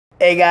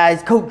Hey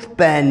guys, Coach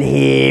Ben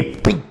here,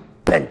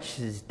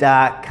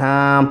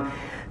 BigBenches.com.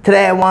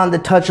 Today I wanted to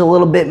touch a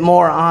little bit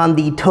more on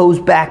the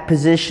toes back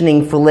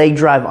positioning for leg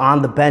drive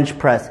on the bench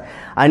press.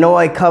 I know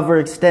I cover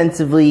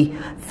extensively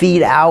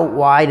feet out,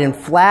 wide, and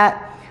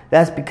flat.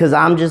 That's because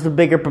I'm just a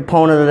bigger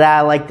proponent of that.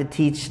 I like to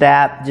teach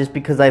that just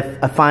because I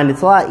find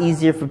it's a lot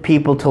easier for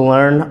people to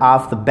learn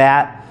off the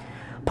bat.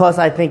 Plus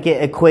I think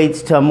it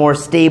equates to a more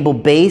stable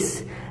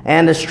base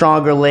and a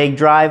stronger leg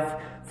drive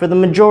for the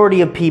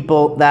majority of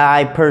people that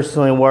I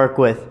personally work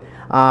with.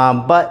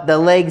 But the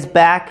legs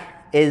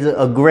back is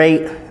a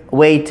great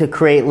way to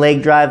create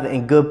leg drive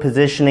and good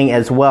positioning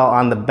as well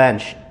on the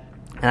bench.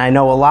 And I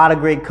know a lot of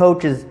great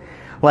coaches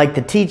like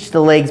to teach the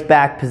legs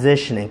back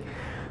positioning.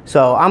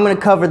 So I'm going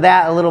to cover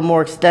that a little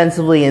more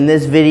extensively in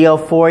this video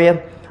for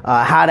you.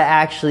 How to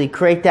actually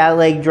create that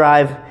leg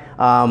drive,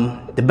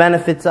 the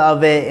benefits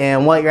of it,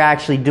 and what you're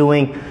actually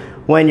doing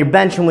when you're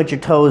benching with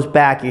your toes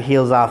back, your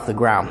heels off the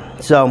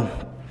ground. So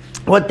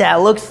what that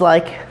looks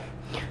like,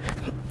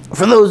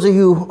 for those of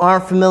you who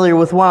aren't familiar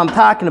with what I'm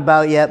talking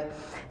about yet,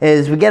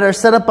 is we get our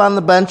setup on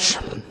the bench,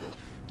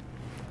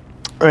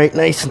 right,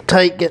 nice and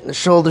tight, getting the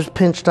shoulders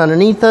pinched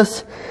underneath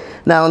us.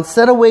 Now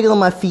instead of wiggling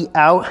my feet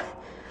out,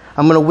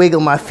 I'm going to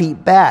wiggle my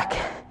feet back,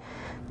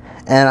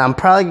 and I'm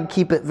probably going to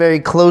keep it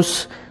very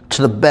close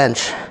to the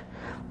bench.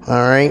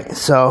 Alright,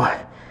 so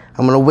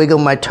I'm going to wiggle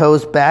my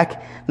toes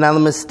back. Now the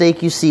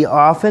mistake you see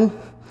often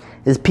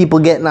is people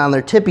getting on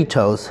their tippy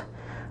toes.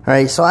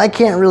 Alright, so I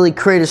can't really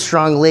create a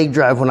strong leg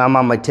drive when I'm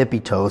on my tippy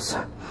toes.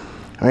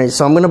 Alright,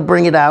 so I'm going to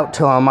bring it out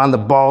till I'm on the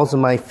balls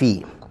of my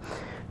feet.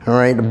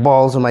 Alright, the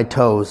balls of my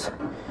toes.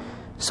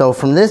 So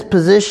from this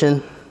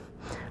position,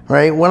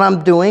 right, what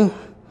I'm doing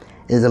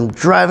is I'm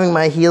driving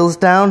my heels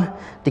down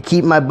to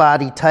keep my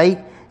body tight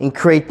and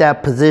create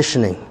that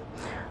positioning.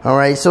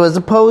 Alright, so as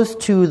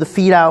opposed to the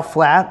feet out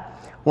flat,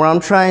 where I'm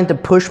trying to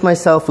push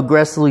myself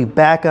aggressively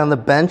back on the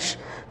bench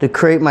to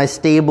create my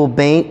stable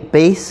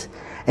base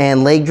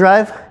and leg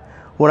drive,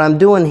 what I'm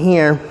doing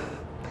here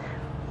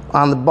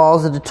on the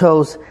balls of the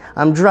toes,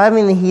 I'm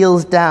driving the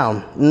heels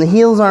down. And the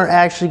heels aren't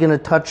actually going to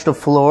touch the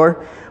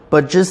floor,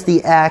 but just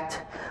the act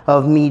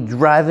of me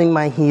driving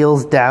my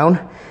heels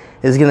down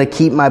is going to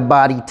keep my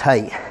body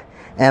tight.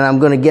 And I'm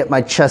going to get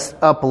my chest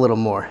up a little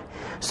more.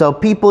 So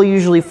people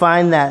usually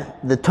find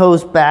that the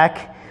toes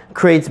back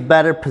creates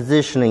better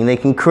positioning. They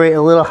can create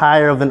a little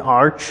higher of an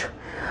arch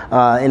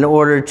in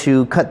order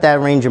to cut that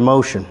range of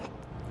motion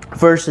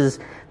versus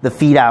the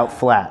feet out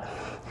flat.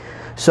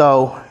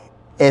 So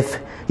if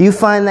you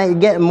find that you're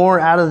getting more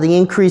out of the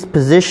increased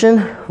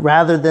position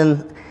rather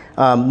than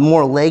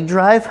more leg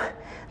drive,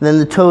 then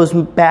the toes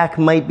back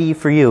might be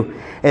for you.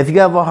 If you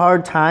have a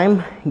hard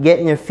time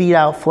getting your feet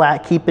out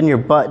flat, keeping your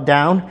butt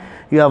down,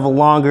 you have a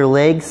longer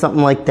leg,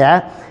 something like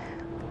that,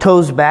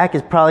 toes back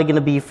is probably going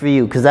to be for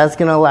you, because that's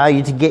going to allow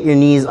you to get your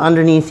knees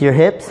underneath your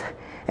hips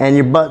and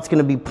your butt's going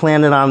to be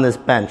planted on this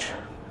bench.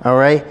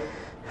 Alright?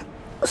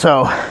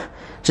 So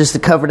just to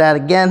cover that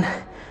again,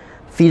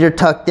 feet are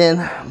tucked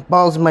in,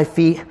 balls of my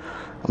feet,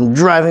 I'm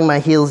driving my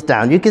heels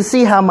down. You can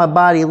see how my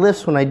body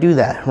lifts when I do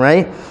that,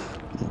 right?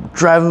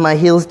 Driving my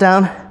heels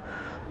down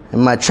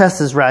and my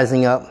chest is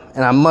rising up,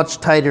 and I'm much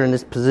tighter in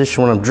this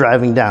position when I'm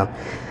driving down.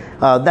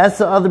 That's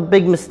the other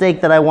big mistake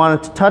that I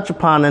wanted to touch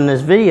upon in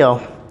this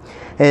video,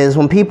 is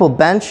when people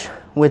bench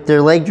with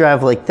their leg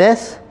drive like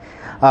this,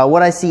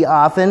 what I see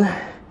often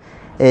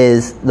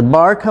is the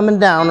bar coming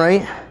down,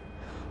 right?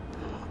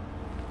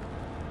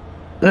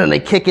 And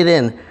they kick it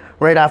in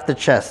right off the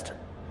chest.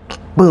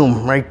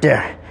 Boom, right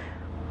there.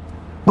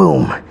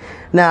 Boom.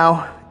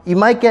 Now, you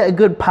might get a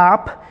good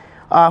pop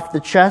off the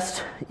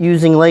chest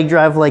using leg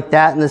drive like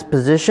that in this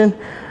position.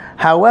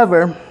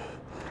 However,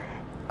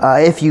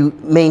 if you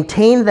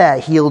maintain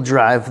that heel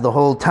drive the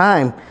whole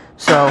time,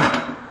 so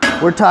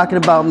we're talking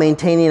about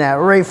maintaining that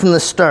right from the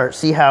start.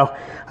 See how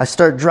I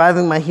start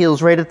driving my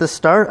heels right at the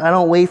start? I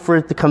don't wait for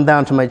it to come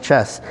down to my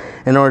chest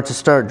in order to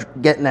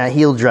start getting that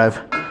heel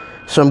drive.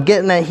 So I'm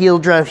getting that heel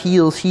drive,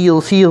 heels,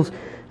 heels, heels.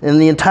 And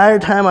the entire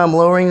time I'm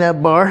lowering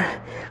that bar,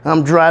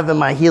 I'm driving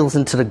my heels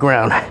into the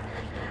ground.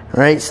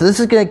 Right? So this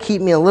is going to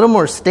keep me a little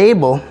more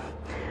stable.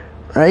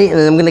 Right? And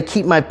I'm going to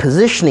keep my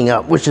positioning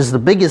up, which is the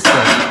biggest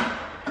thing.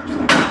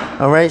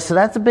 Alright, so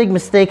that's a big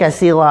mistake I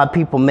see a lot of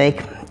people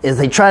make, is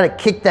they try to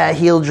kick that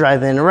heel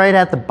drive in right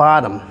at the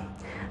bottom.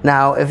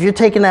 Now, if you're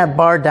taking that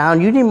bar down,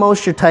 you need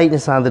most of your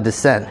tightness on the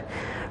descent.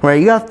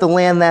 Right? You have to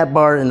land that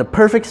bar in the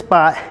perfect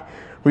spot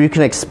where you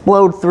can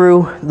explode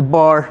through the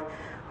bar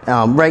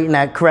right in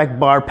that correct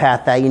bar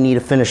path that you need to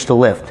finish the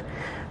lift.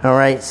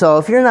 Alright, so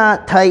if you're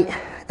not tight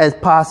as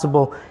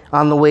possible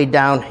on the way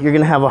down, you're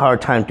going to have a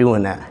hard time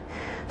doing that.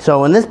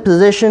 So in this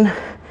position,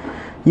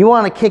 you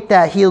want to kick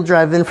that heel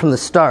drive in from the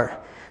start.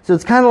 So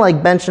it's kind of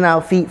like benching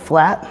out feet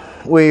flat,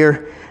 where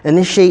you're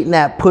initiating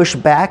that push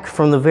back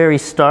from the very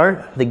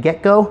start, the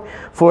get-go,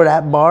 before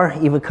that bar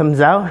even comes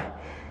out.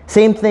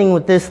 Same thing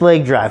with this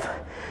leg drive.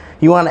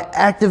 You want to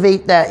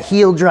activate that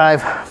heel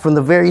drive from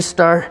the very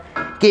start,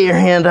 get your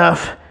hand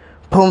off,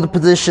 pull into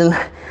position.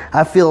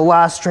 I feel a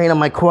lot of strain on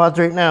my quads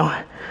right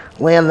now.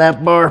 Land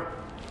that bar,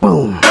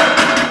 boom.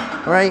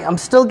 All right, I'm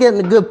still getting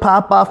a good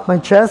pop off my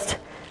chest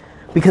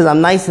because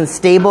I'm nice and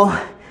stable.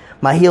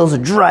 My heels are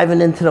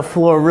driving into the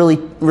floor really,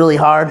 really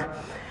hard.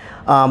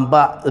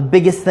 But the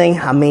biggest thing,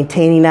 I'm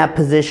maintaining that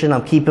position.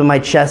 I'm keeping my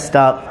chest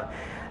up,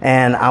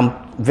 and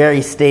I'm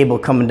very stable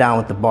coming down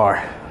with the bar.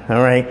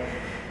 All right,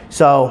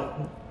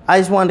 so I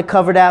just wanted to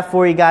cover that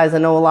for you guys. I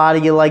know a lot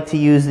of you like to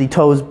use the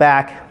toes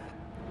back,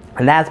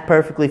 and that's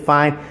perfectly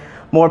fine.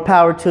 More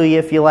power to you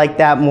if you like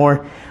that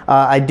more.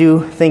 I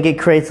do think it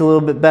creates a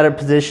little bit better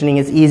positioning.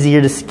 It's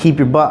easier to keep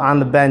your butt on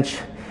the bench.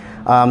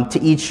 To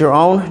each your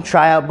own.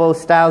 Try out both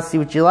styles, see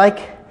what you like.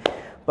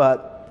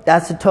 But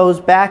that's the toes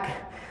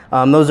back.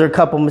 Those are a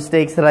couple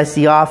mistakes that I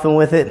see often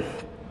with it.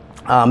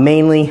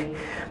 Mainly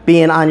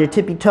being on your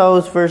tippy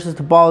toes versus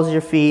the balls of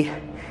your feet,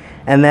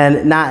 and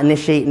then not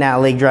initiating that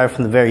leg drive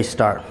from the very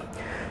start.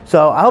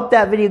 So I hope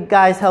that video,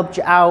 guys, helped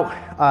you out.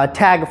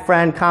 Tag a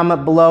friend,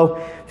 comment below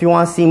if you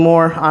want to see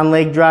more on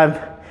leg drive,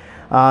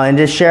 and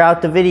just share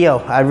out the video.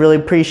 I'd really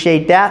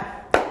appreciate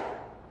that.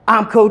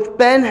 I'm Coach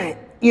Ben.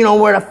 You know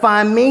where to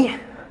find me.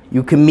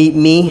 You can meet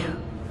me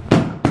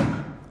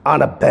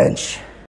on a bench.